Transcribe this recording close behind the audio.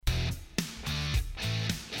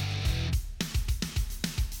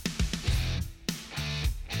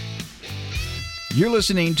You're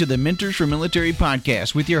listening to the Mentors for Military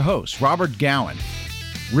podcast with your hosts, Robert Gowan,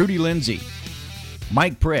 Rudy Lindsay,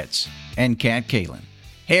 Mike Pritz, and Kat Kalin.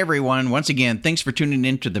 Hey everyone, once again, thanks for tuning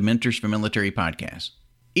in to the Mentors for Military podcast.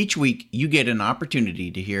 Each week, you get an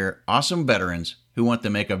opportunity to hear awesome veterans who want to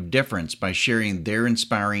make a difference by sharing their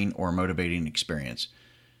inspiring or motivating experience.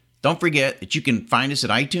 Don't forget that you can find us at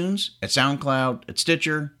iTunes, at SoundCloud, at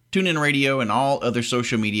Stitcher, TuneIn Radio, and all other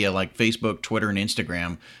social media like Facebook, Twitter, and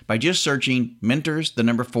Instagram by just searching Mentors,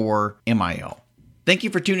 4 MIL. Thank you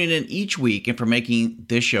for tuning in each week and for making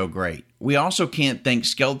this show great. We also can't thank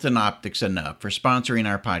Skeleton Optics enough for sponsoring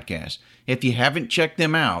our podcast. If you haven't checked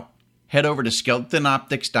them out, head over to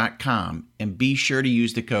skeletonoptics.com and be sure to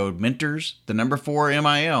use the code Mentors, 4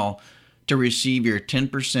 MIL, to receive your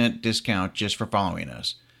 10% discount just for following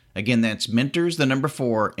us. Again, that's Mentors,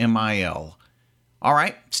 4 MIL. All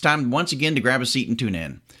right, it's time once again to grab a seat and tune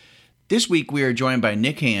in. This week we are joined by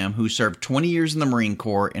Nick Hamm, who served 20 years in the Marine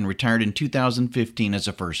Corps and retired in 2015 as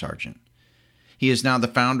a first sergeant. He is now the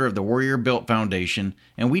founder of the Warrior Built Foundation,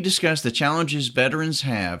 and we discuss the challenges veterans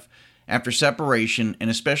have after separation,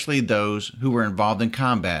 and especially those who were involved in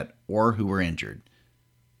combat or who were injured.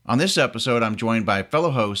 On this episode, I'm joined by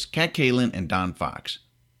fellow hosts Kat Kalin and Don Fox.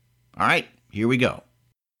 All right, here we go.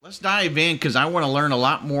 Let's dive in because I want to learn a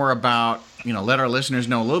lot more about, let our listeners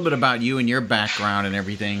know a little bit about you and your background and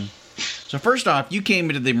everything. So first off, you came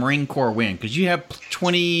into the Marine Corps when? Because you have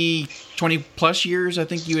 20 plus years, I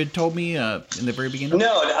think you had told me in the very beginning?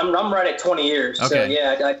 No, I'm right at 20 years. Okay. So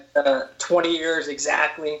yeah, I got 20 years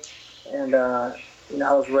exactly. And, I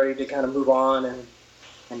was ready to kind of move on and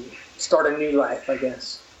start a new life, I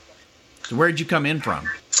guess. So where did you come in from?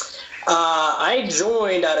 I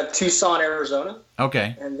joined out of Tucson, Arizona.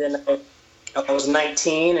 Okay. And then I was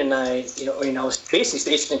 19, and I was basically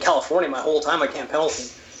stationed in California my whole time at Camp Pendleton.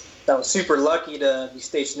 So I was super lucky to be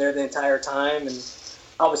stationed there the entire time, and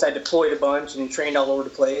obviously I deployed a bunch and trained all over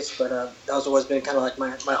the place, but that was always been kind of like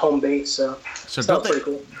my home base. So don't pretty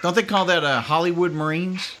cool. Don't they call that Hollywood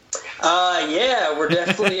Marines? Yeah, we're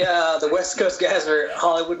definitely the West Coast guys are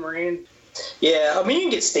Hollywood Marines. Yeah, I mean you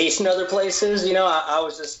can get stationed other places.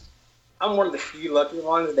 I'm one of the few lucky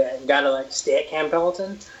ones that got to stay at Camp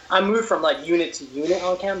Pendleton. I moved from unit to unit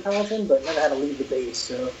on Camp Pendleton, but never had to leave the base,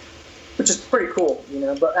 so which is pretty cool,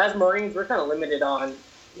 But as Marines, we're kind of limited on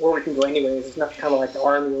where we can go anyways. It's not kind of like the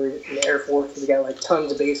Army or the Air Force where we got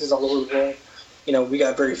tons of bases all over the world. We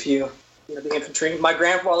got very few. The infantry. My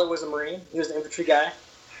grandfather was a Marine. He was an infantry guy,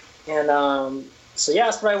 and so yeah,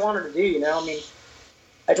 that's what I wanted to do.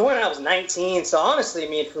 I joined when I was 19. So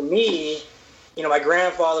honestly, for me. My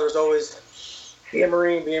grandfather was always be a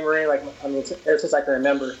Marine. Ever since I can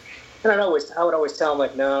remember. And I would always tell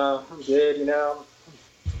him no, I'm good. I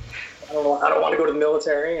don't want to go to the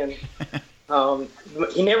military. And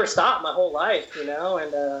he never stopped my whole life. And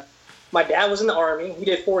my dad was in the Army. He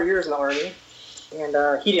did 4 years in the Army, and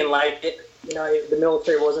he didn't like it. The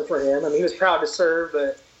military wasn't for him. He was proud to serve,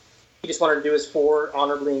 but he just wanted to do his 4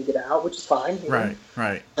 honorably and get out, which is fine.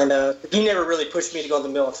 Right. And he never really pushed me to go in the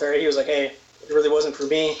military. He was like, hey. It really wasn't for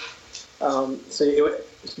me.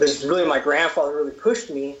 This really my grandfather really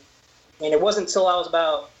pushed me, and it wasn't until I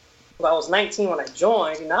was 19 when I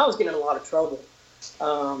joined, and I was getting in a lot of trouble.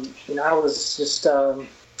 I was just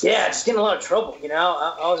getting a lot of trouble.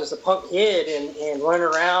 I was just a punk kid and running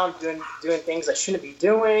around doing things I shouldn't be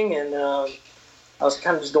doing, and I was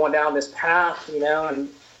kind of just going down this path, and a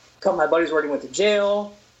couple of my buddies already went to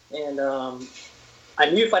jail, and I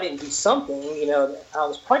knew if I didn't do something, I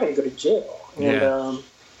was probably going to go to jail. And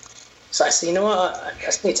so I said, I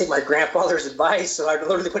just need to take my grandfather's advice. So I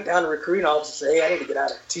literally went down to the recruiting office and said, hey, I need to get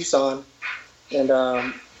out of Tucson. And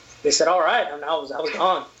they said, all right. And I was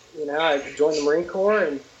gone. I joined the Marine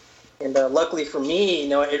Corps, and luckily for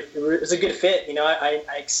me, it was a good fit. I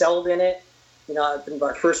excelled in it. In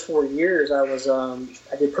my first 4 years, I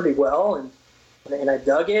did pretty well, and I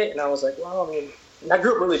dug it. And I was like, well, and I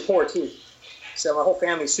grew up really poor too. So my whole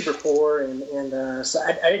family's super poor, and so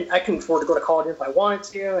I couldn't afford to go to college if I wanted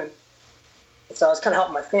to, and so I was kind of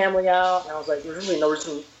helping my family out, and I was like, there's really no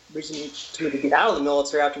reason to me to get out of the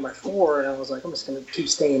military after my 4, and I was like, I'm just going to keep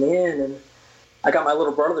staying in, and I got my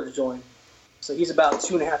little brother to join, so he's about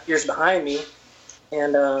 2.5 years behind me,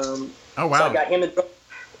 and oh wow, so I got him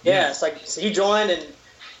so he joined and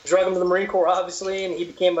drug him to the Marine Corps, obviously, and he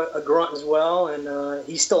became a grunt as well, and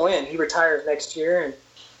he's still in. He retires next year, and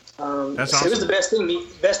that's so awesome. It was the best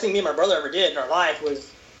thing me and my brother ever did in our life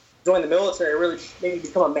was join the military, really maybe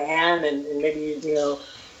become a man and maybe,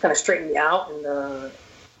 kind of straighten me out. And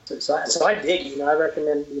so I dig, I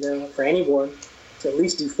recommend, for anyone to at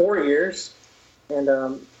least do 4 years. And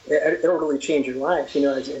it'll really change your life,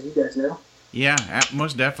 as you guys know. Yeah,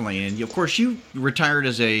 most definitely. And of course, you retired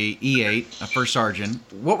as a E8, a first sergeant.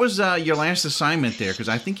 What was your last assignment there? Because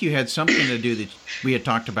I think you had something to do that we had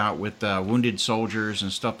talked about with wounded soldiers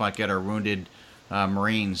and stuff like that, or wounded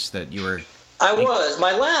Marines that you were.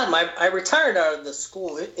 I retired out of the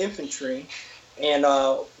school of infantry, and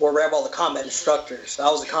where we have all the combat instructors.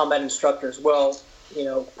 I was a combat instructor as well,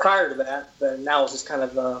 prior to that, but now I was just kind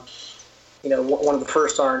of one of the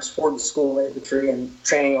first sergeants for the school of infantry and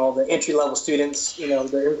training all the entry-level students,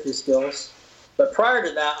 their infantry skills. But prior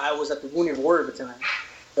to that, I was at the Wounded Warrior Battalion.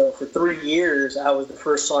 So for 3 years, I was the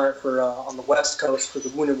first sergeant for on the West Coast for the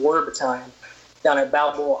Wounded Warrior Battalion down at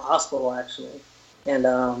Balboa Hospital, actually. And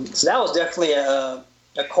so that was definitely a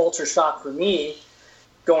culture shock for me,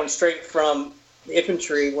 going straight from the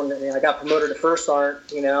infantry when I got promoted to first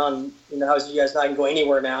sergeant, and I was, you guys not can go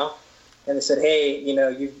anywhere now. And they said, hey,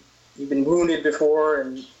 you've been wounded before,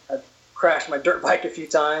 and I've crashed my dirt bike a few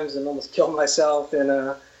times and almost killed myself, and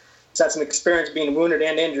so had some experience being wounded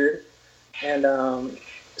and injured. And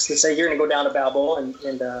so they say you're going to go down to Balboa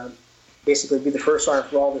and basically be the first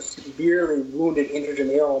sergeant for all the severely wounded, injured,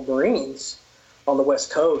 and ill Marines on the West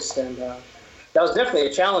Coast. And that was definitely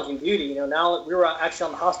a challenging duty. Now we were actually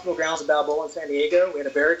on the hospital grounds of Balboa in San Diego. We had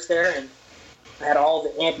a barracks there, and I had all the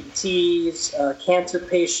amputees, cancer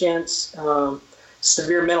patients,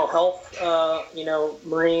 severe mental health,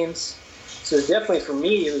 Marines. So definitely for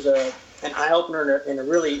me, it was an eye-opener and a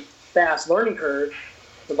really fast learning curve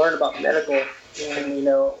to learn about medical and,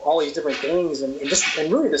 all these different things and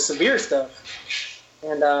really the severe stuff.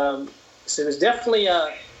 And so it was definitely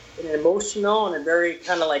an emotional and a very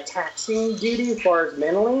kind of like taxing duty as far as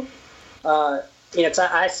mentally.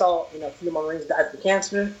 I saw, a few of my Marines die from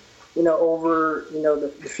cancer, over,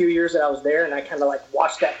 the few years that I was there, and I kind of like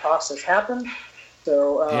watched that process happen.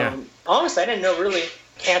 So, honestly, I didn't know really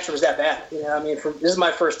cancer was that bad. This is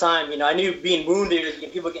my first time. I knew being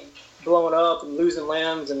wounded, people getting blown up and losing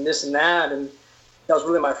limbs and this and that. And that was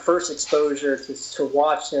really my first exposure to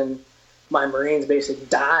watching my Marines basically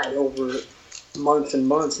die over months and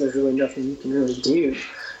months. There's really nothing you can really do.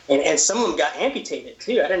 And some of them got amputated,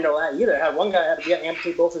 too. I didn't know that either. I had one guy had to get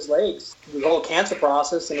amputated both his legs, the whole cancer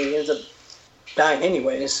process, and he ends up dying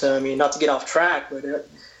anyway. So, not to get off track, but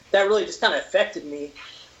that really just kind of affected me.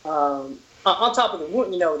 On top of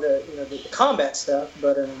the combat stuff,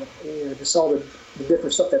 but just all the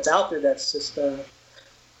different stuff that's out there that's just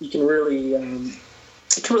it can really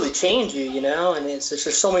change you, and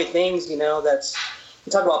there's so many things, that's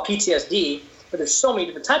we talk about PTSD, but there's so many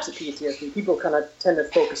different types of PTSD. People kind of tend to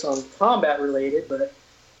focus on combat related, but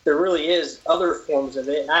there really is other forms of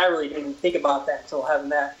it, and I really didn't think about that until having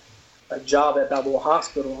that job at Balboa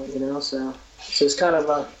Hospital, so it's kind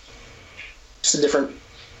of just a different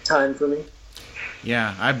time for me.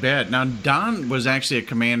 Yeah, I bet. Now, Don was actually a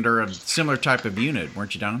commander of a similar type of unit,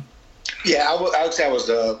 weren't you, Don? Yeah, I would say I was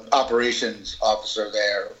the operations officer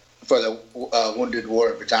there for the Wounded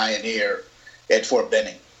Warrior Battalion here at Fort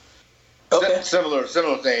Benning. Okay. Similar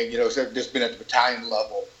thing, except just been at the battalion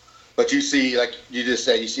level. But you see, like you just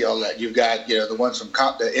said, you see all that. You've got, the ones from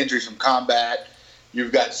the injuries from combat.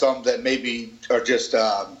 You've got some that maybe are just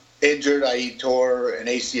injured, i.e. tore an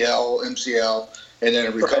ACL, MCL, and then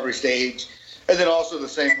a recovery stage. And then also the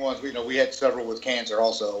same ones, we had several with cancer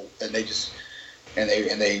also, and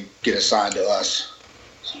they get assigned to us.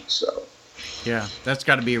 So yeah, that's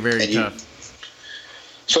got to be very tough.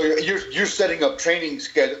 So you're setting up training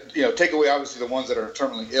schedule. Take away obviously the ones that are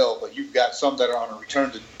terminally ill, but you've got some that are on a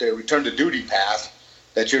return to duty path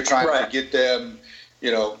that you're trying to get them,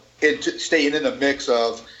 staying in the mix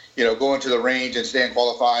of going to the range and staying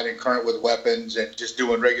qualified and current with weapons and just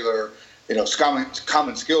doing regular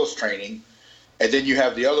common skills training. And then you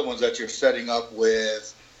have the other ones that you're setting up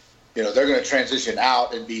with, they're going to transition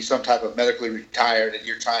out and be some type of medically retired, and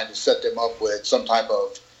you're trying to set them up with some type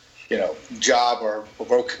of, job or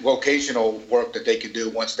vocational work that they can do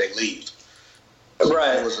once they leave.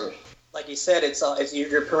 Right. Like you said, it's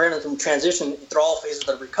you're preventing from transition through all phases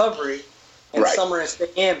of recovery, and some are going to stay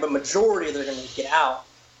in, but majority they're going to get out.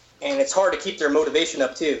 And it's hard to keep their motivation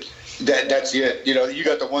up, too. That's it. You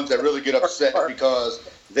got the ones that really get upset because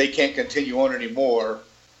they can't continue on anymore,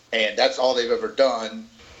 and that's all they've ever done.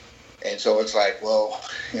 And so it's like, well,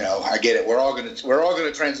 I get it. We're all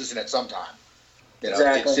gonna transition at some time.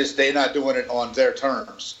 Exactly. It's just they're not doing it on their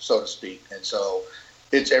terms, so to speak. And so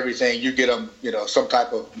it's everything. You get them, some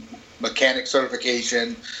type of mechanic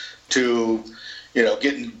certification to,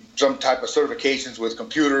 getting some type of certifications with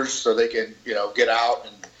computers so they can, get out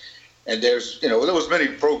and there's, there was many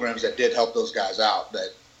programs that did help those guys out.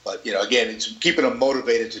 But again, it's keeping them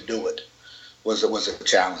motivated to do it was a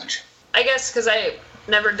challenge. I guess because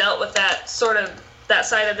never dealt with that side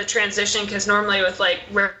of the transition, because normally with like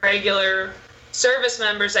regular service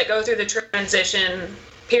members that go through the transition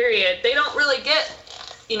period, they don't really get,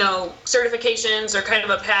 certifications or kind of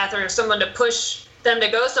a path or someone to push them to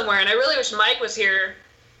go somewhere. And I really wish Mike was here,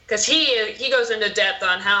 because he goes into depth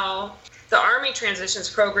on how the Army transitions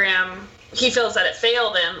program, he feels that it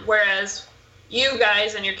failed him, whereas you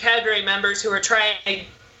guys and your cadre members who are trying to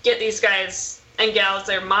get these guys and gals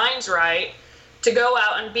their minds right to go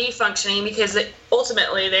out and be functioning, because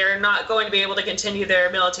ultimately they're not going to be able to continue their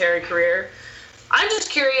military career. I'm just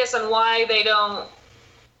curious on why they don't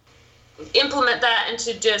implement that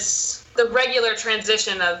into just the regular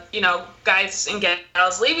transition of, guys and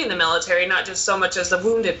gals leaving the military, not just so much as the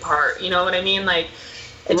wounded part, you know what I mean? Like,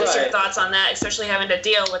 and just your thoughts on that, especially having to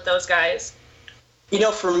deal with those guys.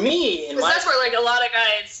 For me, because that's where like a lot of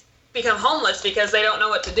guys become homeless because they don't know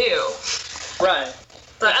what to do. Right.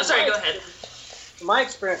 But I'm sorry, go ahead. In my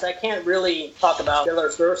experience, I can't really talk about the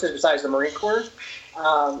other services besides the Marine Corps.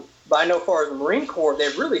 But I know as far as the Marine Corps,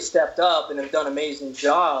 they've really stepped up and have done an amazing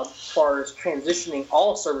job as far as transitioning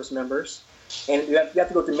all service members. And you have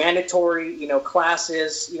to go through mandatory,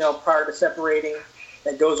 classes, prior to separating,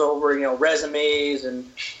 that goes over, resumes and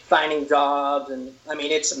finding jobs. And I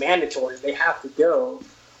mean, it's mandatory. They have to go.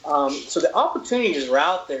 So the opportunities are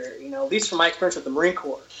out there, at least from my experience with the Marine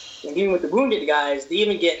Corps. And even with the wounded guys,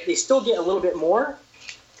 they still get a little bit more.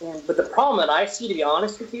 But the problem that I see, to be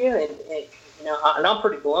honest with you, and I'm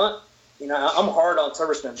pretty blunt, I'm hard on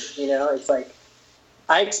service members. It's like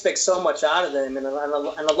I expect so much out of them, and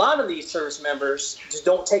a lot of these service members just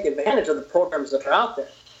don't take advantage of the programs that are out there.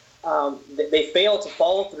 They fail to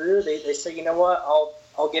follow through. They say, you know what,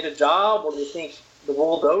 I'll get a job, or they think the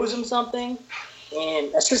world owes them something,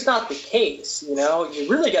 and that's just not the case. You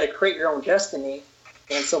really got to create your own destiny.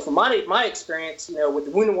 And so from my experience, with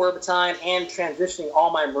the Wounded Warrior Battalion and transitioning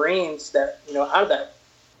all my Marines that, out of that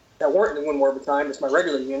weren't in the Wounded Warrior Battalion, just my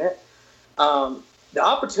regular unit, the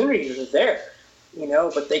opportunities are there,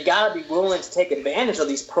 but they got to be willing to take advantage of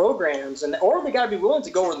these programs, or they got to be willing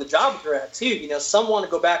to go where the jobs are at too. Some want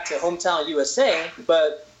to go back to hometown USA,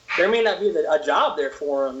 but there may not be a job there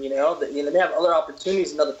for them. They have other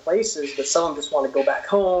opportunities in other places, but some of them just want to go back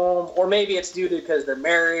home, or maybe it's due to because they're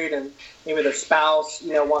married and maybe their spouse,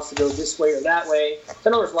 wants to go this way or that way. So I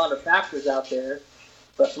know there's a lot of factors out there,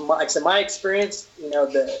 but from my experience,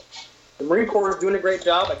 the Marine Corps is doing a great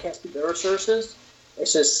job. I can't speak to their services.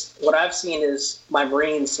 It's just what I've seen is my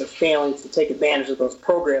Marines are failing to take advantage of those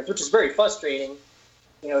programs, which is very frustrating.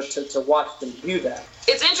 To watch them do that.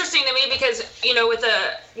 It's interesting to me because,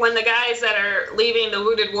 when the guys that are leaving the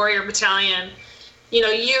Wounded Warrior Battalion,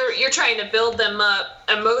 you're trying to build them up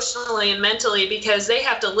emotionally and mentally because they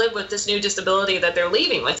have to live with this new disability that they're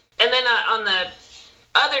leaving with. And then on the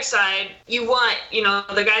other side, you want,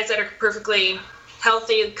 the guys that are perfectly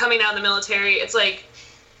healthy coming out of the military, it's like,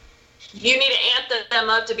 you need to amp them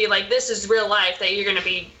up to be like, this is real life that you're going to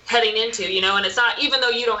be heading into, and it's not, even though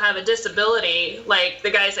you don't have a disability, like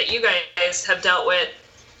the guys that you guys have dealt with,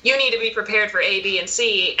 you need to be prepared for A, B, and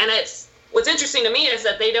C. And what's interesting to me is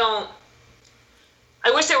that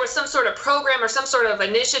I wish there was some sort of program or some sort of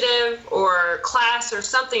initiative or class or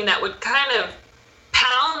something that would kind of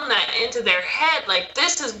pound that into their head, like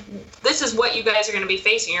this is what you guys are going to be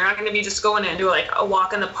facing. You're not going to be just going into like a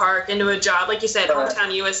walk in the park, into a job, like you said,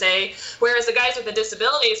 hometown USA. Whereas the guys with the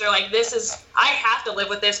disabilities are like, I have to live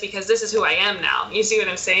with this because this is who I am now. You see what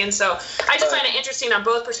I'm saying? So I just find it interesting on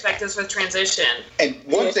both perspectives with transition. And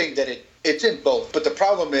one thing that it's in both, but the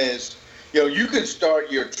problem is, you can start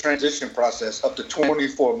your transition process up to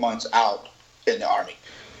 24 months out in the Army.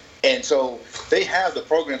 And so they have the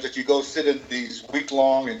programs that you go sit in these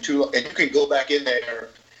week-long and you can go back in there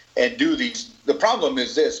and do these. The problem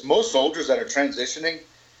is this: most soldiers that are transitioning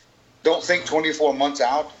don't think 24 months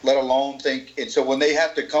out, let alone think. And so when they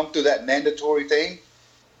have to come through that mandatory thing,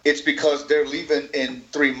 it's because they're leaving in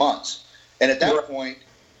 3 months. And at that point,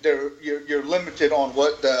 you're limited on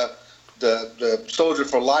what the Soldier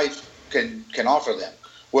for Life can offer them.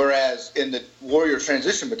 Whereas in the Warrior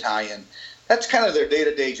Transition Battalion, that's kind of their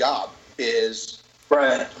day-to-day job is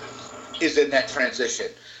in that transition.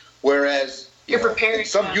 Whereas you're preparing in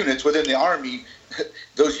some units within the Army,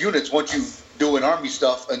 those units want you doing Army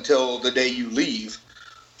stuff until the day you leave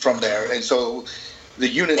from there. And so the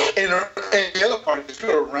units, and the other part is, if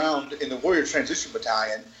you're around in the Warrior Transition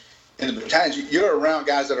Battalion, in the battalions, you're around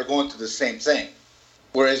guys that are going through the same thing.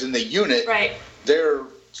 Whereas in the unit,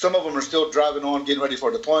 some of them are still driving on, getting ready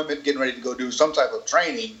for deployment, getting ready to go do some type of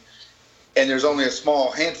training. And there's only a small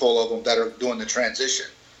handful of them that are doing the transition.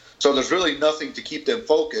 So there's really nothing to keep them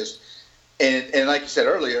focused. And like you said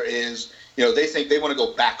earlier, is they think they want to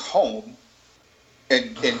go back home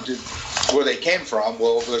and to where they came from.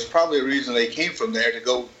 Well, there's probably a reason they came from there to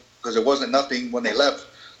go, because it wasn't nothing when they left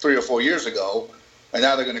 3 or 4 years ago, and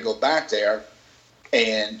now they're going to go back there.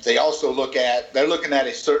 And they also they're looking at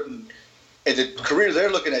a certain, and the career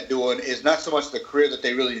they're looking at doing is not so much the career that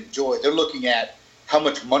they really enjoy. They're looking at how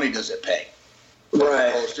much money does it pay.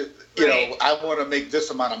 Right. As opposed to, I want to make this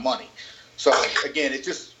amount of money. So again, it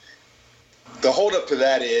just, the hold up to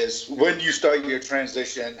that is when you start your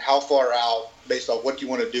transition, how far out based on what you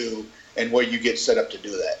want to do and where you get set up to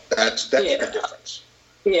do that. That's the difference.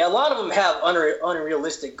 Yeah, a lot of them have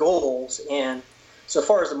unrealistic goals, and so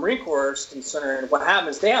far as the Marine Corps is concerned, what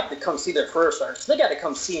happens, they have to come see their first sergeant. So they got to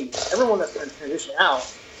come see me. Everyone that's going to transition out,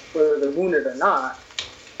 whether they're wounded or not,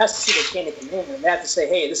 has to see their chain of command, and they have to say,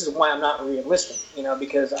 hey, this is why I'm not re-enlisting,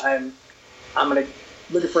 because I'm going to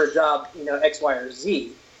looking for a job, X, Y, or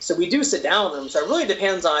Z. So we do sit down with them. So it really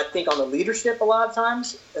depends on, I think, on the leadership a lot of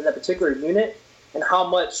times in that particular unit and how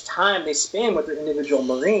much time they spend with their individual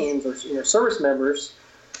Marines or service members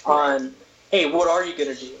on, hey, what are you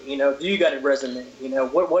going to do? Do you got a resume?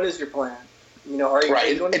 What is your plan? Are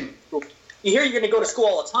you going to school? You hear you're going to go to school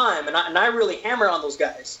all the time, and I really hammer on those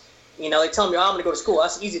guys. They tell me, I'm going to go to school.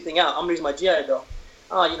 That's the easy thing out. I'm going to use my GI Bill.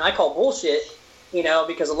 I call bullshit,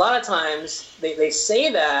 because a lot of times they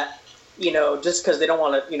say that, just because they don't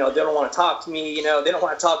want to, they don't want to talk to me, they don't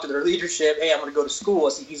want to talk to their leadership. Hey, I'm going to go to school.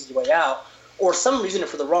 It's the easy way out. Or some using it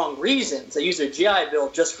for the wrong reasons. They use their GI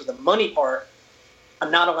Bill just for the money part.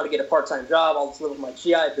 I'm not going to get a part-time job. I'll just live with my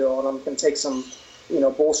GI Bill, and I'm going to take some,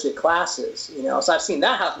 bullshit classes. So I've seen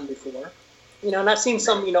that happen before. And I've seen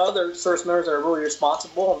some, other service members that are really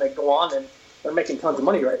responsible, and they go on and they're making tons of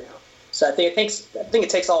money right now. So I think it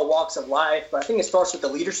takes all walks of life, but I think it starts with the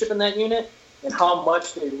leadership in that unit and how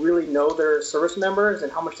much they really know their service members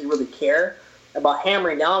and how much they really care about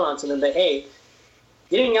hammering down onto them that, hey,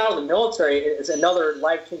 getting out of the military is another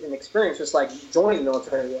life-changing experience, just like joining the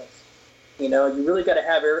military was. You really got to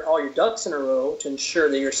have all your ducks in a row to ensure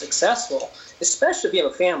that you're successful, especially if you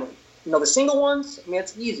have a family. The single ones,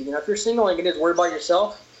 it's easy. If you're single and you can just worry about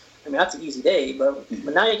yourself, that's an easy day. But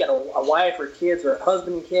now you got a wife or kids or a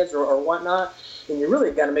husband and kids or whatnot, then you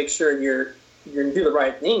really got to make sure you're going to do the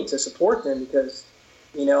right thing to support them because,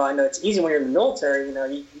 I know it's easy when you're in the military.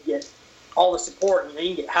 You get all the support.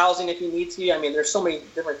 You can get housing if you need to. There's so many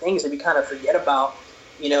different things that you kind of forget about,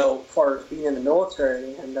 as far as being in the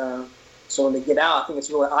military. And so when they get out, I think it's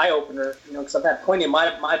really an eye-opener, because I've had plenty of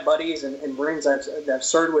my buddies and Marines that have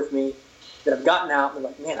served with me that have gotten out and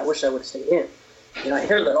they're like, man, I wish I would have stayed in. I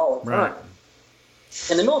hear that all the time. Right.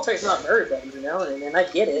 And the military's not for everybody, and I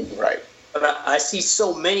get it. Right. But I see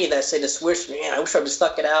so many that say this wish, man, I wish I would have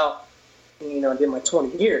stuck it out, and did my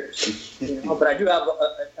 20 years. But I do have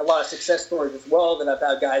a lot of success stories as well that I've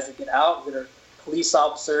had guys that get out that are police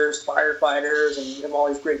officers, firefighters, and have all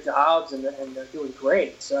these great jobs, and they're doing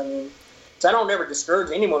great. So, so I don't ever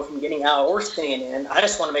discourage anyone from getting out or staying in. I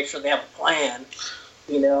just want to make sure they have a plan,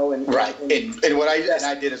 And right. And what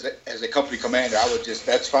I did as a company commander, I would just,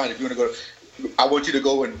 that's fine if you want to go. I want you to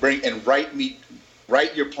go and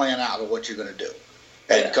write your plan out of what you're going to do,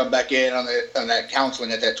 and come back in on that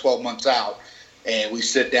counseling at that 12 months out, and we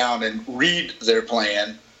sit down and read their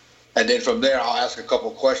plan, and then from there I'll ask a couple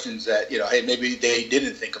of questions that hey, maybe they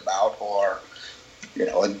didn't think about, or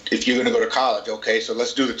and if you're going to go to college, okay, so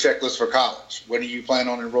let's do the checklist for college. When do you plan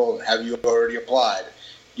on enrolling? Have you already applied?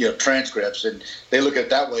 Transcripts, and they look at it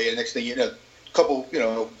that way, and next thing a couple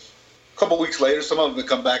weeks later, some of them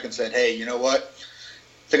come back and said, hey, you know what?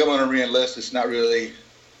 I think I'm going to re-enlist. It's not really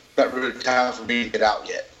time for me to get out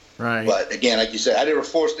yet. Right. But again, like you said, I never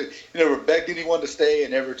forced it. Never begged anyone to stay,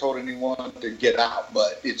 and never told anyone to get out.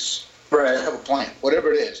 But it's have a plan,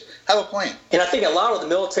 whatever it is. Have a plan. And I think a lot of the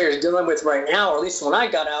military is dealing with right now, or at least when I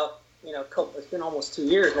got out, it's been almost 2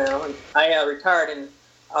 years now, and I retired in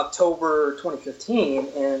October 2015,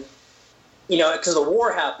 and because the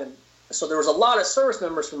war happened, so there was a lot of service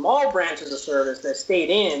members from all branches of service that stayed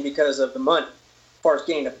in because of the money, as far as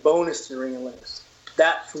getting a bonus to re-enlist.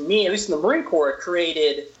 That, for me, at least in the Marine Corps,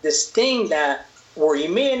 created this thing where you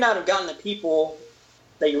may not have gotten the people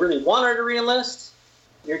that you really wanted to re-enlist.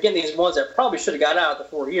 You're getting these ones that probably should have got out after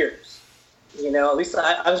 4 years. At least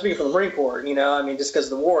I'm speaking from the Marine Corps. Just because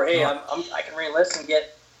of the war, hey, I can re-enlist and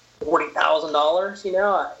get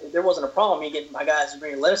 $40,000. There wasn't a problem me getting my guys to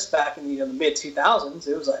re-enlist back in the mid 2000s.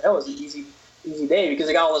 It was like that was an easy day because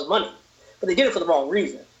they got all this money, but they did it for the wrong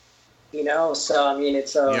reason. So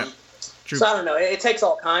it's True. So I don't know. It takes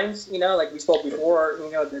all kinds. Like we spoke before.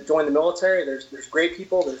 To join the military, there's great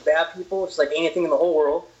people, there's bad people. It's like anything in the whole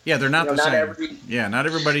world. Yeah, they're not the same. Not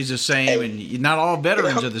everybody's the same, and not all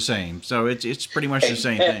veterans are the same. So it's pretty much the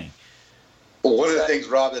same thing. Well, one of the things,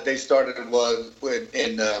 Rob, that they started was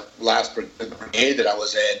in the last brigade that I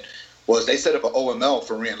was in, was they set up an OML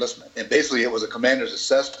for reenlistment. And basically it was a commander's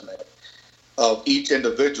assessment of each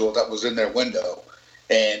individual that was in their window.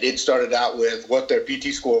 And it started out with what their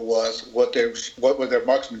PT score was, what were their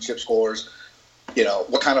marksmanship scores,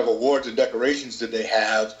 what kind of awards and decorations did they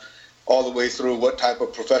have, all the way through what type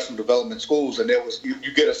of professional development schools. And there was you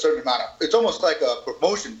get a certain amount of, it's almost like a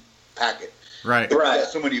promotion packet. Right. You got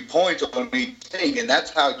so many points on each thing, and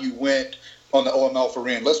that's how you went on the OML for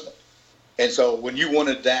reenlistment. And so when you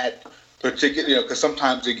wanted that particular, because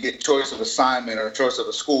sometimes you get choice of assignment or choice of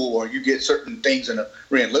a school, or you get certain things in a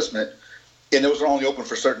reenlistment, and those are only open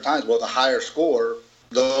for certain times. Well, the higher score,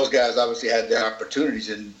 those guys obviously had their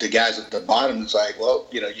opportunities, and the guys at the bottom, it's like, well,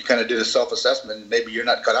 you kind of did a self-assessment, and maybe you're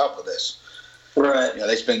not cut out for this. Right.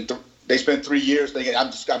 They spend 3 years thinking,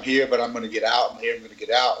 I'm here, but I'm going to get out. I'm here, I'm going to get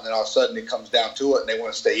out. And then all of a sudden it comes down to it, and they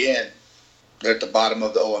want to stay in. They're at the bottom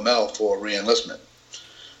of the OML for reenlistment.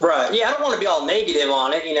 Right. Yeah, I don't want to be all negative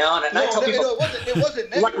on it, And I tell people, it wasn't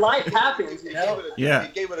negative. Life happens,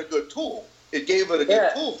 It gave it a good tool. It gave it a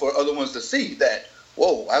good tool for other ones to see that,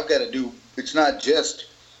 whoa, I've got to do, it's not just,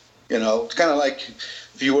 it's kind of like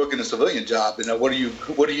if you work in a civilian job, what are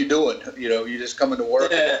you doing? You just coming to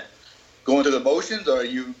work, going through the motions, or are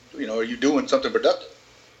you doing something productive?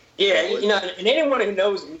 Yeah, and anyone who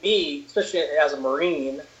knows me, especially as a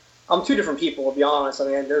Marine, I'm two different people, to be honest. I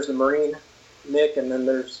mean, there's the Marine Nick, and then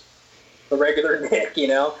there's the regular Nick,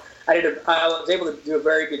 I was able to do a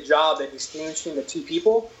very good job at distinguishing the two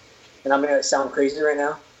people. And I'm going to sound crazy right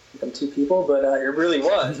now, like I'm two people, but it really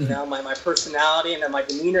was. My personality and my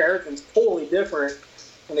demeanor, everything's totally different.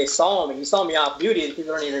 When they saw me, you saw me off duty,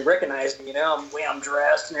 people don't even recognize me. The way I'm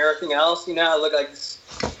dressed and everything else. I look like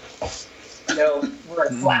this, wear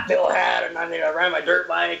a flat bill hat, and I ride my dirt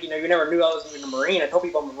bike. You never knew I was even a Marine. I told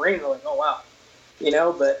people I'm a Marine, they're like, oh wow,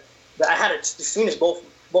 but I had to distinguish both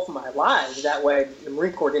of my lives. That way, the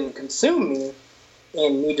Marine Corps didn't consume me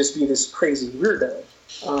and me just be this crazy weirdo.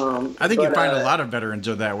 I think you find a lot of veterans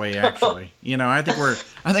are that way, actually. I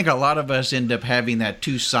think a lot of us end up having that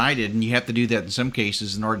two-sided, and you have to do that in some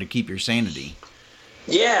cases in order to keep your sanity.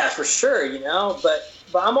 Yeah, for sure, but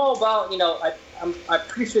I'm all about, I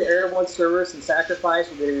appreciate everyone's service and sacrifice,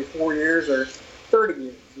 whether it's 4 years or 30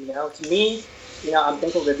 years, To me, I'm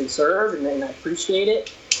thankful that they served, and I appreciate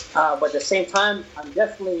it. But at the same time, I'm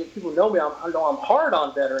definitely, people know me, I know I'm hard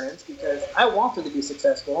on veterans because I want them to be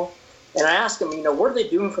successful. And I ask them, what are they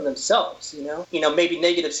doing for themselves? Maybe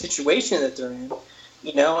negative situation that they're in,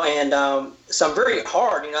 and so I'm very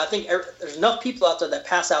hard. I think there's enough people out there that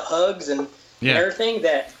pass out hugs and everything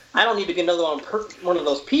that I don't need to be another one of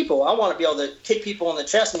those people. I want to be able to kick people in the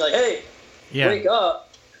chest and be like, hey, wake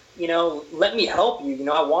up, let me help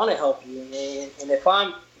you. I want to help you. And if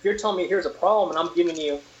you're telling me here's a problem and I'm giving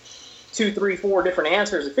you 2, 3, 4 different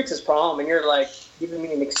answers to fix this problem, and you're like giving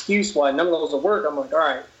me an excuse why none of those will work, I'm like, all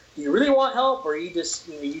right. Do you really want help, or are you just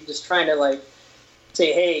trying to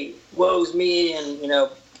say, hey, woe's me, and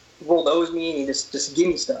world owes me, and you just give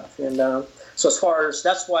me stuff. And so as far as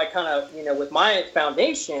that's why kind of with my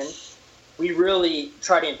foundation, we really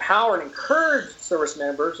try to empower and encourage service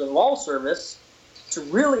members and all service to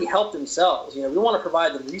really help themselves. We want to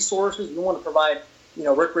provide the resources, we want to provide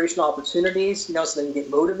recreational opportunities, so they can get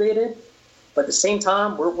motivated. But at the same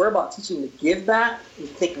time, we're about teaching them to give back and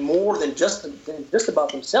think more than just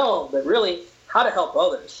about themselves, but really how to help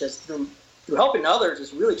others. Because through helping others,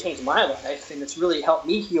 it's really changed my life, and it's really helped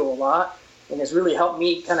me heal a lot, and it's really helped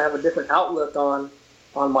me kind of have a different outlook on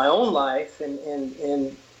my own life, and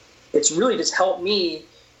it's really just helped me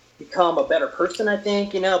become a better person. I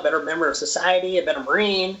think a better member of society, a better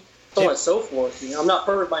Marine, so on and so forth. I'm not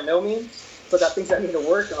perfect by no means, but got things I need to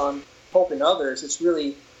work on helping others. It's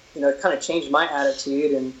really it kind of changed my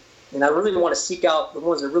attitude, and I really want to seek out the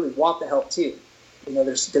ones that really want the help too.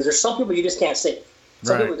 Because there's some people you just can't save.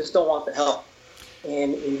 Some people just don't want the help,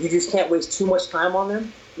 and you just can't waste too much time on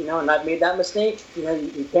them. And I've made that mistake.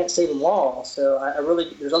 You can't save them all. So I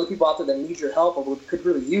really, there's other people out there that need your help or could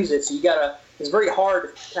really use it. So it's very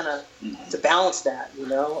hard kind of to balance that.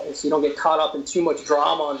 So you don't get caught up in too much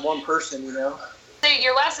drama on one person.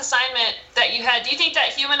 Your last assignment that you had, do you think that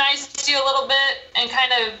humanized you a little bit and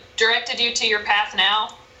kind of directed you to your path now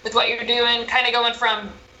with what you're doing, kind of going from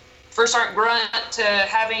First Sergeant Grunt to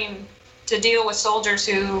having to deal with soldiers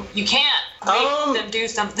who you can't make them do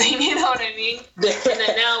something, you know what I mean? And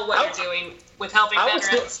then now what you're doing with helping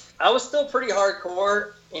veterans. I was still pretty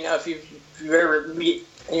hardcore. If you ever meet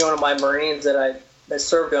any one of my Marines that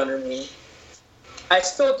served under me, I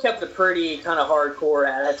still kept a pretty kind of hardcore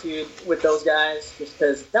attitude with those guys just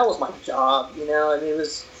because that was my job, you know. I mean,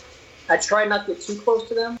 I tried not to get too close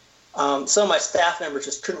to them. Some of my staff members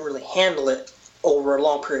just couldn't really handle it over a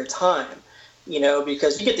long period of time, you know,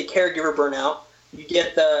 because you get the caregiver burnout, you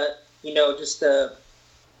get the, you know, it's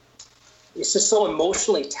just so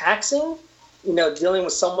emotionally taxing, you know, dealing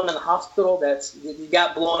with someone in the hospital that's, you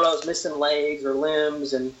got blown out, missing legs or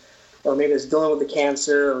limbs, or maybe it's dealing with the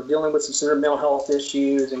cancer or dealing with some sort of mental health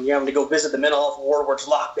issues, and you're having to go visit the mental health ward where it's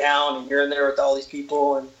locked down and you're in there with all these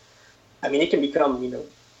people. And I mean, it can become, you know,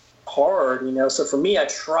 hard, you know. So for me, I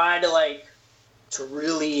try to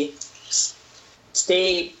really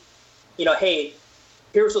stay, you know, hey,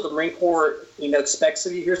 here's what the Marine Corps, you know, expects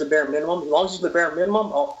of you. Here's the bare minimum. As long as you do the bare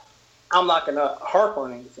minimum, I'm not going to harp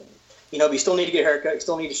on anything. You know, but you still need to get a haircut. You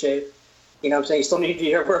still need to shave. You know what I'm saying? You still need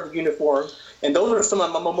to wear the uniform. And those are some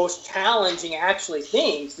of my most challenging, actually,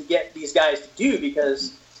 things to get these guys to do,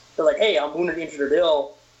 because they're like, hey, I'm wounded, injured, or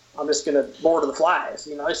ill. I'm just going to Lord of the Flies.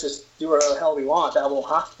 You know, let's just do whatever the hell we want at that little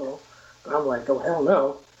hospital. And I'm like, oh, hell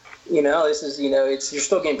no. You know, this is, you know, you're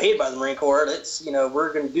still getting paid by the Marine Corps. It's, you know,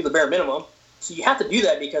 we're going to do the bare minimum. So you have to do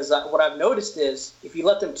that, because what I've noticed is if you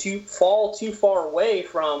let them fall too far away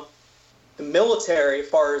from the military as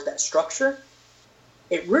far as that structure,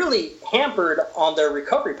 it really hampered on their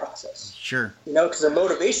recovery process. Sure. You know, because their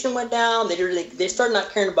motivation went down. They started not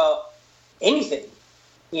caring about anything,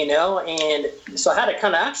 you know. And so I had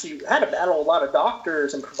to battle a lot of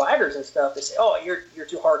doctors and providers and stuff. They say, oh, you're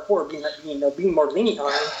too hardcore, being more lenient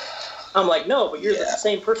on them. I'm like, no, but you're the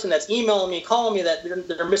same person that's emailing me, calling me that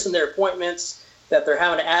they're missing their appointments, that they're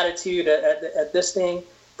having an attitude at this thing,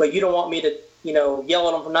 but you don't want me to, you know, yell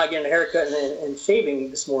at them for not getting a haircut and shaving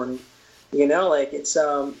this morning. You know, like it's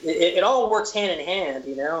it all works hand in hand,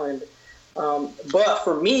 you know. And but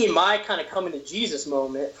for me, my kind of coming to Jesus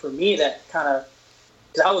moment, for me, that kind of,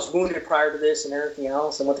 because I was wounded prior to this and everything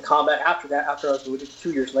else, and went to combat after I was wounded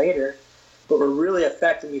 2 years later. But what really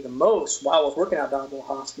affected me the most while I was working at Donald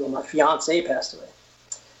Hospital, my fiance passed away.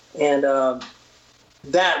 And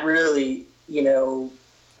that really, you know,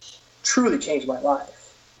 truly changed my life.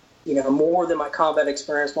 You know, more than my combat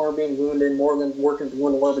experience, more than being wounded, more than working at the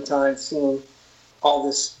Wounded Warrior Battalion, seeing all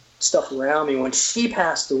this stuff around me. When she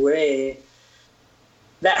passed away,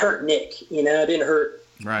 that hurt Nick. You know, it didn't hurt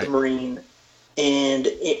the Marine. And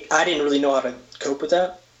I didn't really know how to cope with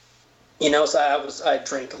that. You know, so I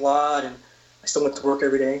drank a lot, and I still went to work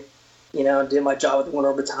every day. You know, did my job at the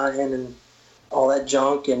Wounded Warrior Battalion and all that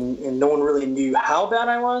junk, and no one really knew how bad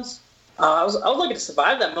I was. I was looking to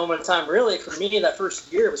survive that moment in time. Really, for me, that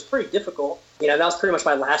first year, it was pretty difficult. You know, that was pretty much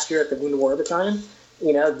my last year at the Wounded Warrior Battalion.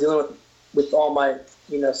 You know, dealing with all my,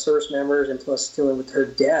 you know, service members, and plus dealing with her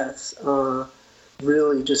death,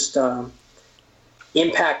 really just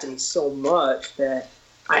impacted me so much that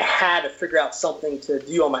I had to figure out something to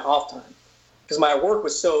do on my off time, because my work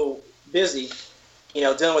was so busy. You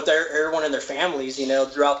know, dealing with everyone and their families. You know,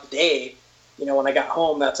 throughout the day. You know, when I got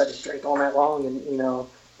home, I just drank all night long, and you know,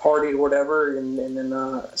 party or whatever, and then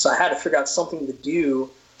so I had to figure out something to do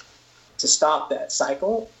to stop that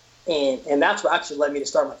cycle, and that's what actually led me to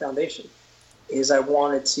start my foundation. Is I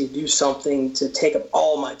wanted to do something to take up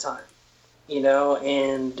all my time, you know,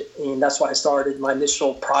 and that's why I started my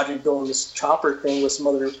initial project building this chopper thing with some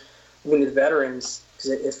other wounded veterans, because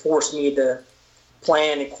it forced me to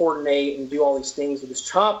plan and coordinate and do all these things with this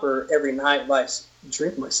chopper every night while I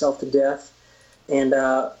drink myself to death. And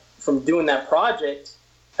from doing that project,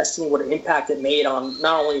 I seen what an impact it made on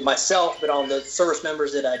not only myself, but on the service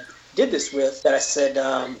members that I did this with, that I said,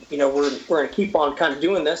 you know, we're going to keep on kind of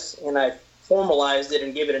doing this. And I formalized it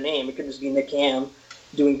and gave it a name. It could just be Nick Hamm,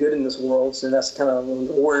 doing good in this world. So that's kind of when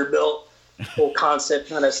the Warrior Built whole concept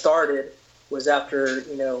kind of started, was after,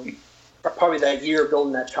 you know, probably that year of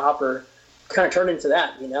building that chopper, kind of turned into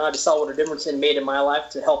that. You know, I just saw what a difference it made in my life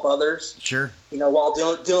to help others. Sure. You know, while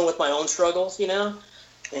dealing with my own struggles, you know.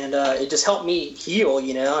 And it just helped me heal,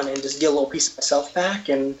 you know, and just get a little piece of myself back.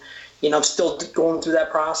 And, you know, I'm still going through that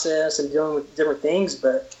process and dealing with different things.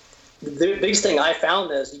 But the biggest thing I found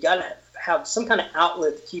is you got to have some kind of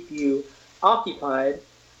outlet to keep you occupied,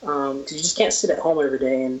 because you just can't sit at home every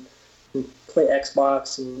day and play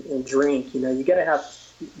Xbox and drink. You know, you got to have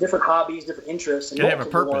different hobbies, different interests. And you got to have a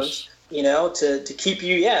purpose. Ones, you know, to keep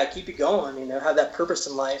you going, you know, have that purpose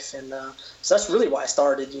in life. And so that's really why I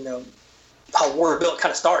started, you know, how Warrior Built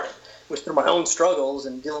kind of started, was through my own struggles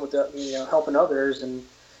and dealing with, you know, helping others. And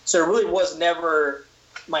so it really was never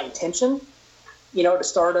my intention, you know, to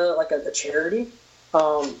start a charity.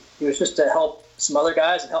 It was just to help some other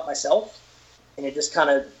guys and help myself. And it just kind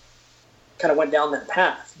of went down that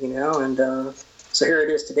path, you know. And So here it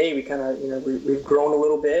is today. We kind of, we've grown a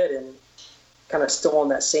little bit and kind of still on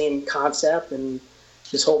that same concept, and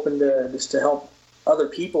just hoping to help other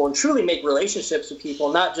people and truly make relationships with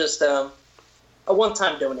people, not just a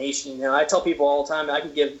one-time donation. I tell people all the time, I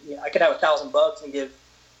could have $1,000 and give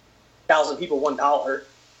 1,000 people $1.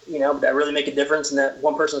 Would that really make a difference in that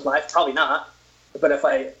one person's life? Probably not. But if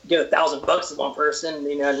I give $1,000 to one person,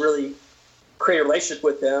 and really create a relationship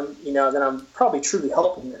with them, then I'm probably truly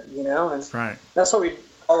helping them, and right. That's what we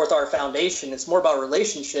are with our foundation. It's more about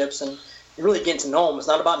relationships and really getting to know them. It's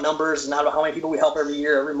not about numbers. It's not about how many people we help every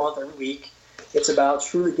year, every month, every week. It's about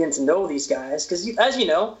truly getting to know these guys, because as you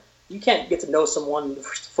know, you can't get to know someone the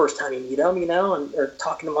first time you meet them, or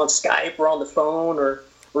talking to them on Skype or on the phone, or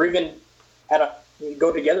even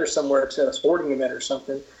go together somewhere to a sporting event or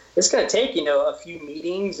something. It's going to take, a few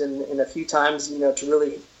meetings and a few times,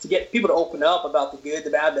 to get people to open up about the good, the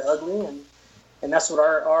bad, the ugly. And that's what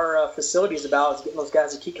our facility is about, is getting those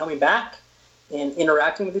guys to keep coming back and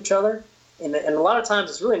interacting with each other. And a lot of times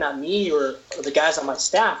it's really not me or the guys on my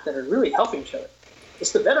staff that are really helping each other.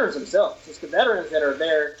 It's the veterans themselves. It's the veterans that are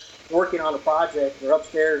there working on a project. They're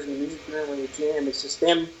upstairs in the music room or the gym. It's just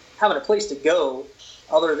them having a place to go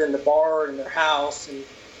other than the bar in their house and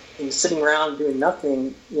sitting around doing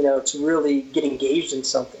nothing, to really get engaged in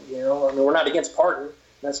something, we're not against partying.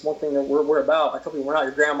 That's one thing that we're about. I tell people we're not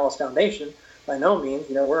your grandma's foundation by no means.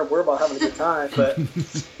 We're about having a good time, but you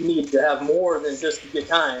need to have more than just a good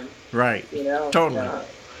time. Right. Totally. A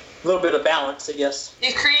little bit of balance, I guess.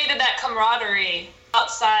 You've created that camaraderie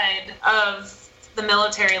outside of the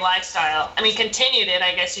military lifestyle. Continued it,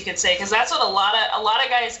 I guess you could say, because that's what a lot of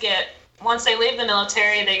guys get. Once they leave the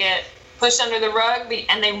military, they get pushed under the rug,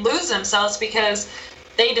 and they lose themselves because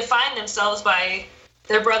they define themselves by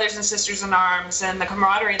their brothers and sisters in arms and the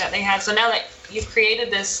camaraderie that they have. So now that you've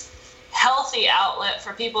created this healthy outlet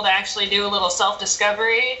for people to actually do a little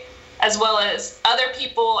self-discovery, as well as other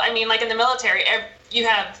people, like in the military, you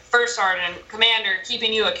have first sergeant, commander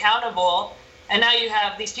keeping you accountable, and now you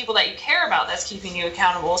have these people that you care about that's keeping you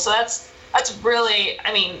accountable. So that's really,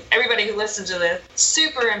 everybody who listens to this,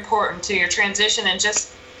 super important to your transition and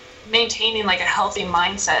just maintaining like a healthy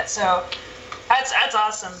mindset. So that's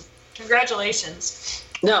awesome. Congratulations.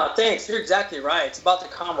 No, thanks. You're exactly right. It's about the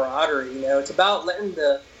camaraderie, It's about letting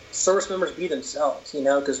the service members be themselves,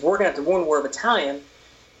 because working at the Wounded Warrior Battalion,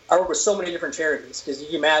 I work with so many different charities, because you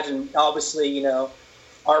can imagine, obviously,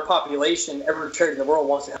 our population, every charity in the world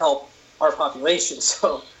wants to help our population.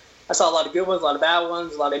 So I saw a lot of good ones, a lot of bad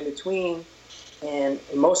ones, a lot in between. And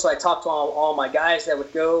mostly I talked to all my guys that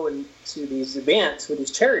would go and to these events with these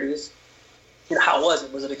charities. How was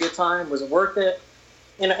it? Was it a good time? Was it worth it?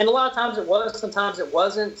 And a lot of times it was. Sometimes it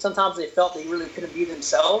wasn't. Sometimes they felt they really couldn't be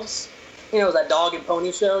themselves. It was that dog and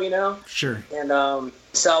pony show, Sure. And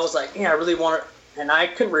so I was like, I really want to. And I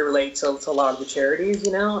couldn't relate to a lot of the charities,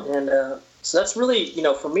 And so that's really,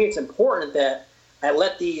 for me, it's important that I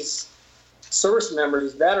let these service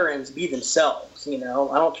members, veterans, be themselves. I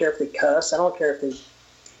don't care if they cuss. I don't care if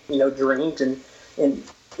they, drink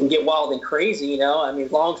and get wild and crazy.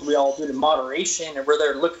 As long as we all do it in moderation and we're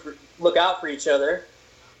there to look out for each other,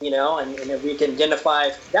 and if we can identify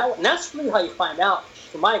that. And that's really how you find out,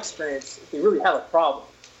 from my experience, if you really have a problem.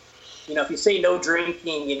 If you say no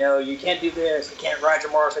drinking, you can't do this, you can't ride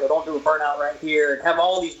your motorcycle, don't do a burnout right here, and have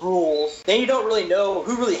all these rules, then you don't really know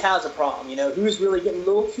who really has a problem, who's really getting a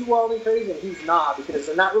little too wild and crazy and who's not, because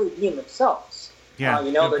they're not really being themselves. Yeah,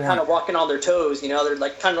 they're kind of walking on their toes, they're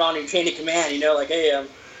like kind of on your chain of command, like, hey, I'm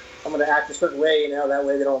going to act a certain way, that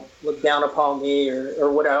way they don't look down upon me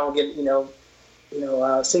or what, I don't get,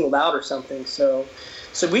 singled out or something. So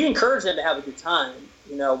we encourage them to have a good time.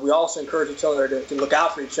 We also encourage each other to look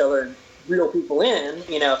out for each other and reel people in,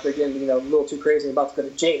 if they're getting, a little too crazy and about to go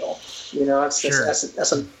to jail.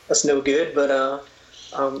 That's no good. But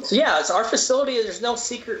so yeah, it's our facility. There's no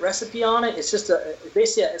secret recipe on it. It's just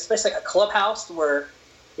basically like a clubhouse where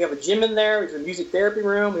we have a gym in there. We have a music therapy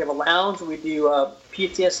room. We have a lounge where we do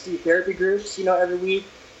PTSD therapy groups, every week.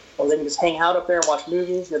 Or they can just hang out up there and watch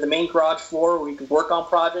movies. The main garage floor where we can work on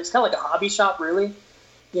projects, kind of like a hobby shop, really.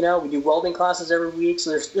 We do welding classes every week.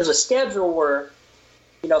 So there's a schedule where,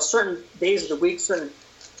 certain days of the week, certain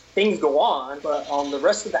things go on, but on the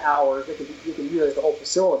rest of the hours, you can use the whole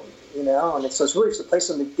facility, And so it's really just a place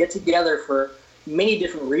for them to get together for many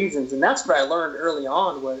different reasons. And that's what I learned early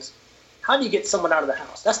on was, how do you get someone out of the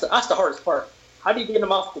house? That's the hardest part. How do you get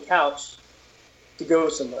them off the couch to go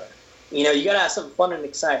somewhere? You got to have something fun and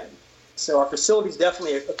exciting. So our facility is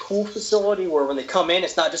definitely a cool facility where when they come in,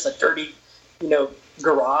 it's not just a dirty,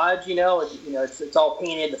 garage, it's all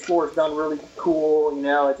painted, the floor is done really cool,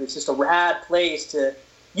 it's just a rad place to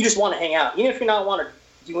you just want to hang out. Even if you not want to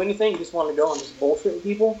do anything, you just want to go and just bullshit with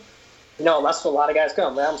people. You know, that's what a lot of guys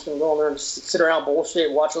come. Man, I'm just going to go in there and sit around,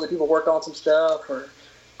 bullshit, watch other people work on some stuff, or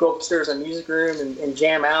go upstairs in the music room and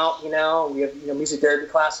jam out. You know, we have music therapy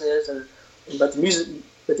classes, but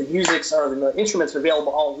the instruments are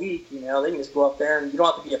available all week. You know, they can just go up there, and you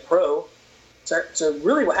don't have to be a pro. So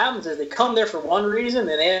really, what happens is they come there for one reason, and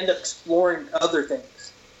they end up exploring other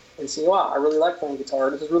things, and see, wow, I really like playing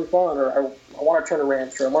guitar. This is really fun, or I want to turn a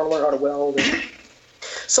wrench, or I want to learn how to weld, and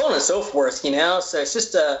so on and so forth. You know, so it's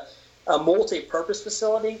just a multi-purpose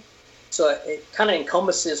facility. So it kind of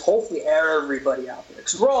encompasses hopefully everybody out there,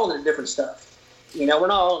 because we're all into different stuff. You know, we're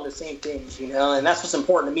not all in the same things, you know, and that's what's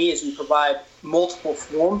important to me is we provide multiple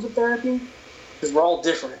forms of therapy, because we're all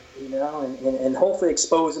different, you know, and hopefully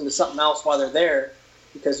expose them to something else while they're there,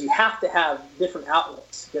 because you have to have different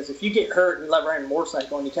outlets. Because if you get hurt and you love riding a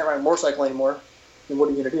motorcycle and you can't ride a motorcycle anymore, then what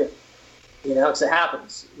are you going to do? You know, because it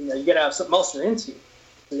happens. You know, you got to have something else you're into.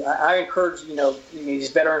 I encourage, these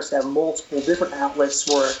veterans to have multiple different outlets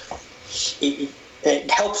where it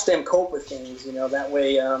helps them cope with things, you know, that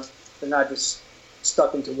way they're not just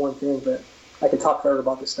stuck into one thing. But I can talk further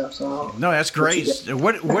about this stuff. So no, that's great.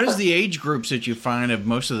 What is the age groups that you find of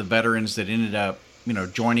most of the veterans that ended up,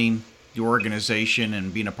 joining the organization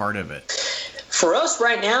and being a part of it? For us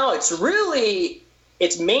right now, it's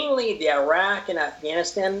mainly the Iraq and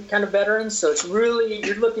Afghanistan kind of veterans. So it's really,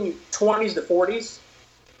 you're looking 20s to 40s.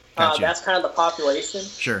 Gotcha. That's kind of the population.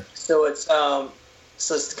 Sure. So it's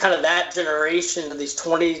kind of that generation of these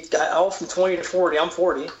 20 guys, all from 20 to 40. I'm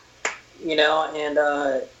 40,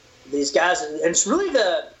 and these guys, and it's really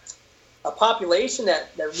a population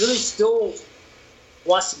that really still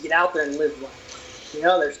wants to get out there and live life. You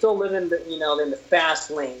know, they're still living in the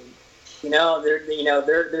fast lane.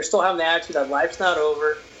 They're still having the attitude that life's not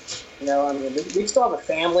over. They still have a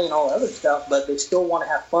family and all that other stuff, but they still want to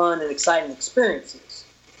have fun and exciting experiences.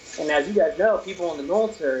 And as you guys know, people in the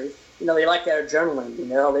military, they like that adrenaline.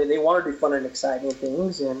 They want to do fun and exciting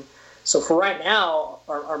things. And so for right now,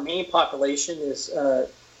 our main population is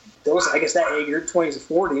those, I guess, that age group, 20s to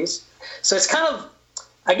 40s. So it's kind of,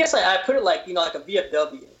 I guess I put it like, like a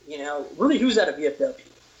VFW. Really, who's at a VFW?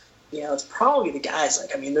 It's probably the guys.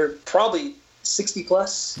 They're probably 60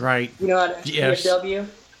 plus. Right. At a VFW.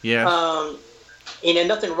 Yeah.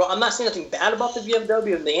 Nothing wrong. I'm not saying nothing bad about the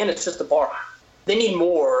VFW. In the end, it's just a bar. They need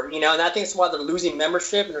more, and I think that's why they're losing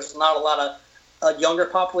membership, and there's not a lot of younger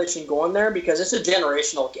population going there, because it's a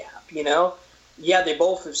generational gap, Yeah, they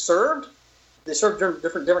both have served. They served during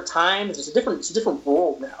different times. It's a different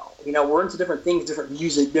world now. We're into different things, different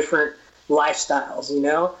music, different lifestyles,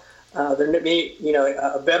 There may be,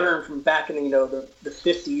 a veteran from back in, the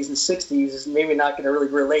 50s and 60s is maybe not going to really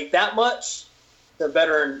relate that much to a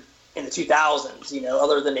veteran in the 2000s,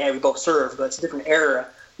 other than, we both served, but it's a different era.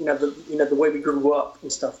 The way we grew up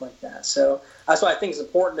and stuff like that. So that's why I think it's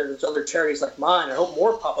important that there's other charities like mine. I hope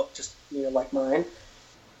more pop up just, like mine,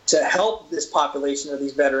 to help this population of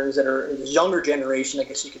these veterans that are in this younger generation, I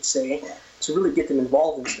guess you could say, to really get them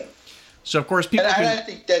involved in stuff. So, of course, people I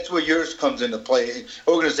think that's where yours comes into play.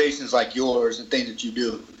 Organizations like yours and things that you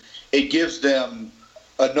do, it gives them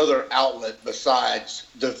another outlet besides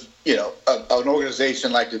an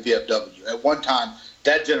organization like the VFW. At one time,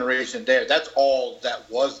 that generation there, that's all that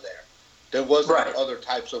was there. There wasn't other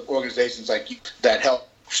types of organizations like you that help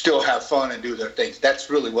still have fun and do their things. That's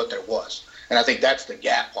really what there was. And I think that's the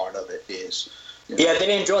gap part of it is. Yeah, they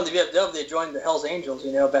didn't join the VFW, they joined the Hells Angels,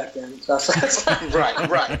 back then. So right.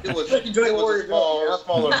 It was a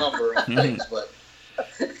smaller number of things, but...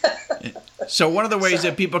 So one of the ways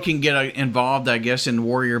that people can get involved, I guess, in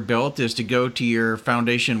Warrior Built is to go to your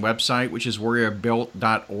foundation website, which is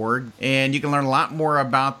warriorbuilt.org, and you can learn a lot more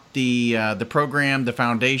about the program, the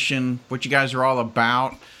foundation, what you guys are all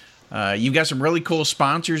about. You've got some really cool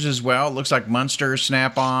sponsors as well. It looks like Munster,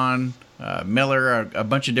 Snap-on, Miller, a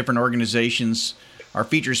bunch of different organizations are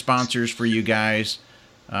feature sponsors for you guys.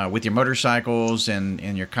 With your motorcycles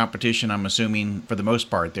and your competition, I'm assuming, for the most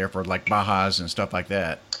part, there for like Bajas and stuff like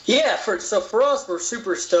that. Yeah, for us, we're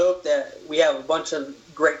super stoked that we have a bunch of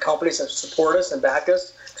great companies that support us and back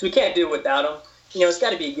us, because we can't do it without them. It's got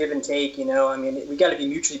to be a give and take, we got to be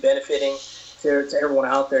mutually benefiting to everyone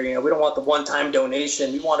out there. We don't want the one-time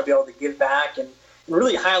donation. We want to be able to give back and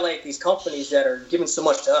really highlight these companies that are giving so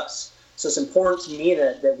much to us. So it's important to me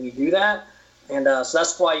that we do that. And so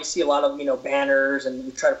that's why you see a lot of, banners, and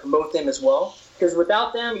we try to promote them as well. Because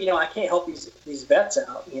without them, I can't help these vets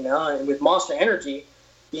out, And with Monster Energy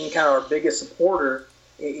being kind of our biggest supporter,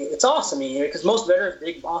 it's awesome, because most veterans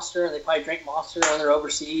drink Monster, and they probably drink Monster when they're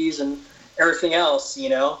overseas and everything else,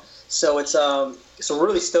 So it's so we're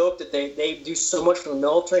really stoked that they do so much for the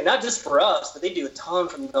military, not just for us, but they do a ton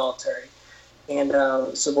for the military. And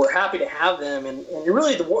so we're happy to have them. And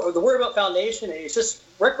really the Warrior Belt Foundation is just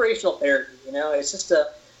recreational therapy. It's just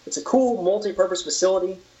it's a cool multi-purpose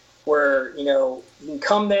facility where, you can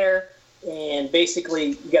come there and basically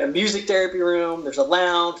you got a music therapy room, there's a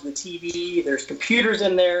lounge, the TV, there's computers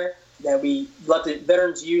in there that we let the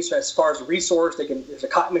veterans use as far as a resource. There's a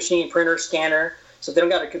cotton machine, printer, scanner. So if they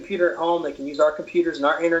don't got a computer at home, they can use our computers and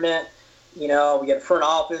our internet. We got a front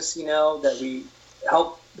office, that we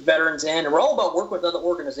help the veterans in. And we're all about working with other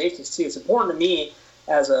organizations too. It's important to me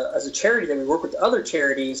as a charity that we work with other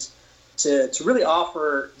charities to really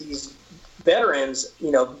offer these veterans,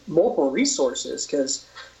 multiple resources, because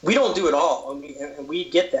we don't do it all. And we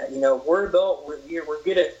get that. We're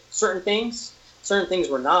good at certain things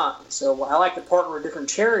we're not. So I like to partner with different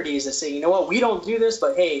charities that say, you know what, we don't do this,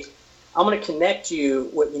 but hey, I'm going to connect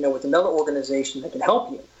you with another organization that can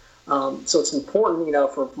help you. So it's important,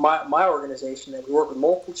 for my organization that we work with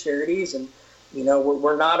multiple charities, and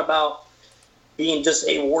we're not about being just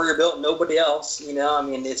a Warrior Built, nobody else.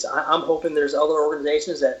 I'm hoping there's other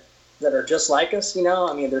organizations that are just like us.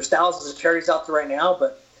 There's thousands of charities out there right now,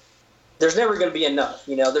 but there's never going to be enough.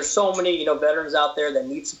 There's so many veterans out there that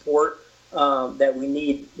need support. That we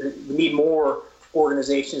need more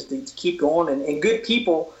organizations to keep going, and good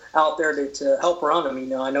people out there to help run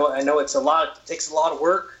them. I know it takes a lot of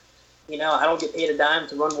work. I don't get paid a dime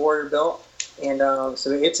to run Warrior Built, and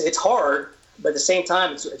so it's hard, but at the same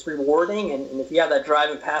time it's rewarding. And if you have that drive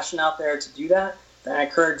and passion out there to do that, then I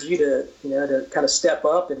encourage you to kind of step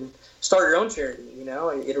up and start your own charity.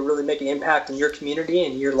 It'll really make an impact in your community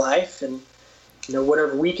and your life, and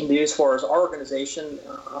whatever we can do as far as our organization,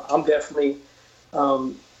 I'm definitely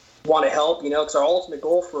want to help, because our ultimate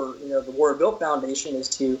goal for, the Warrior Built Foundation is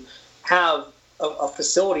to have a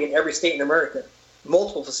facility in every state in America,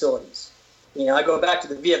 multiple facilities. I go back to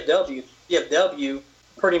the VFW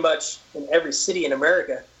pretty much in every city in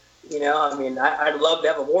America. I'd love to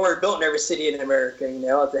have a Warrior Built in every city in America,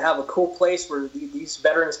 to have a cool place where these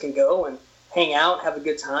veterans can go and hang out, have a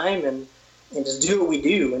good time, and just do what we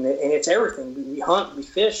do. And it's everything. We hunt, we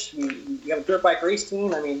fish, we have a dirt bike race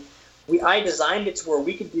team. I designed it to where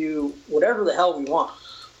we could do whatever the hell we want,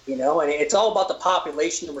 and it's all about the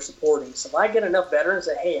population that we're supporting. So if I get enough veterans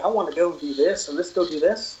that, hey, I want to go do this, or let's go do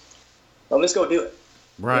this, well, let's go do it.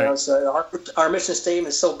 Right. So our mission statement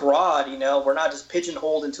is so broad, we're not just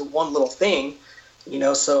pigeonholed into one little thing,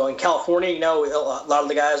 so in California, a lot of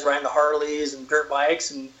the guys ride the Harleys and dirt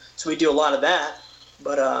bikes, and so we do a lot of that.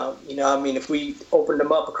 But, if we opened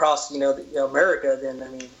them up across, America,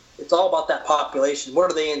 then, it's all about that population.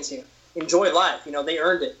 What are they into? Enjoy life. They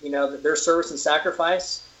earned it. Their service and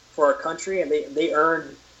sacrifice for our country, and they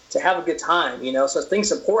earned to have a good time, So I think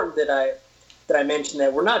it's important that I mentioned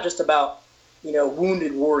that we're not just about,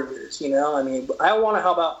 wounded warriors, I want to,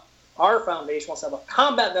 how about our foundation wants to have about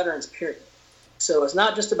combat veterans, period. So it's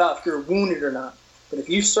not just about if you're wounded or not. But if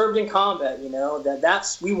you served in combat,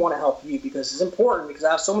 that's we want to help you, because it's important, because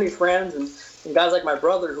I have so many friends and guys like my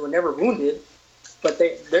brother who were never wounded, but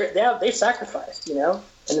they sacrificed, and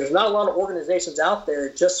there's not a lot of organizations out there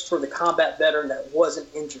just for the combat veteran that wasn't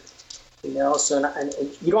injured, So and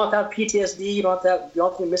you don't have to have PTSD, you don't have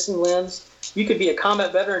to be missing limbs. You could be a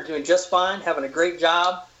combat veteran doing just fine, having a great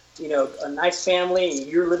job, a nice family, and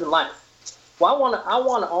you're living life. Well, I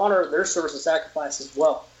want to honor their service and sacrifice as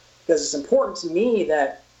well. Because it's important to me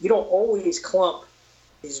that you don't always clump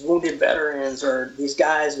these wounded veterans or these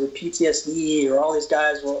guys with PTSD or all these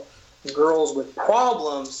guys and girls with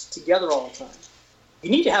problems together all the time.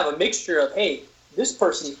 You need to have a mixture of, hey, this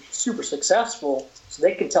person's super successful, so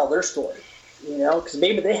they can tell their story, because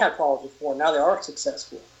maybe they had problems before, now they are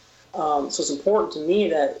successful. So it's important to me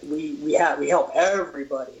that we help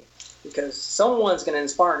everybody, because someone's going to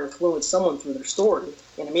inspire and influence someone through their story,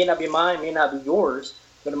 and it may not be mine, it may not be yours,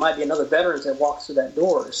 but it might be another veteran that walks through that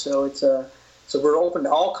door. So so we're open to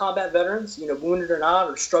all combat veterans, wounded or not,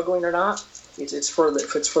 or struggling or not. It's for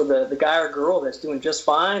the guy or girl that's doing just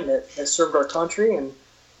fine, that has served our country, and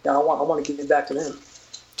I want to give it back to them.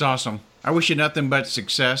 It's awesome. I wish you nothing but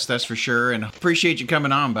success, that's for sure, and appreciate you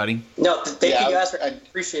coming on, buddy. No, thank you guys. I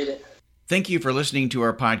appreciate it. Thank you for listening to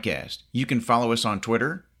our podcast. You can follow us on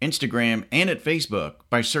Twitter, Instagram, and at Facebook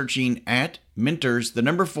by searching at Mentors,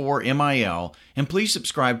 4 MIL, and please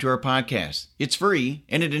subscribe to our podcast. It's free,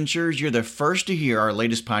 and it ensures you're the first to hear our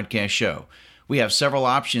latest podcast show. We have several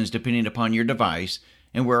options depending upon your device,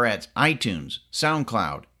 and we're at iTunes,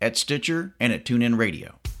 SoundCloud, at Stitcher, and at TuneIn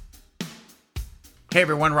Radio. Hey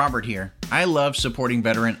everyone, Robert here. I love supporting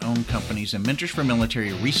veteran-owned companies, and Mentors for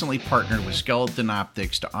Military recently partnered with Skeleton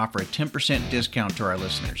Optics to offer a 10% discount to our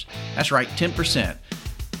listeners. That's right, 10%.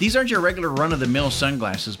 These aren't your regular run-of-the-mill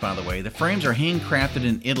sunglasses, by the way. The frames are handcrafted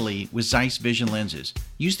in Italy with Zeiss Vision lenses.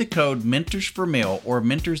 Use the code MENTORS4MIL or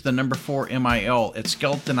MENTORS4MIL at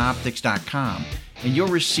skeletonoptics.com, and you'll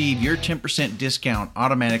receive your 10% discount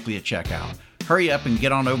automatically at checkout. Hurry up and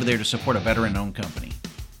get on over there to support a veteran-owned company.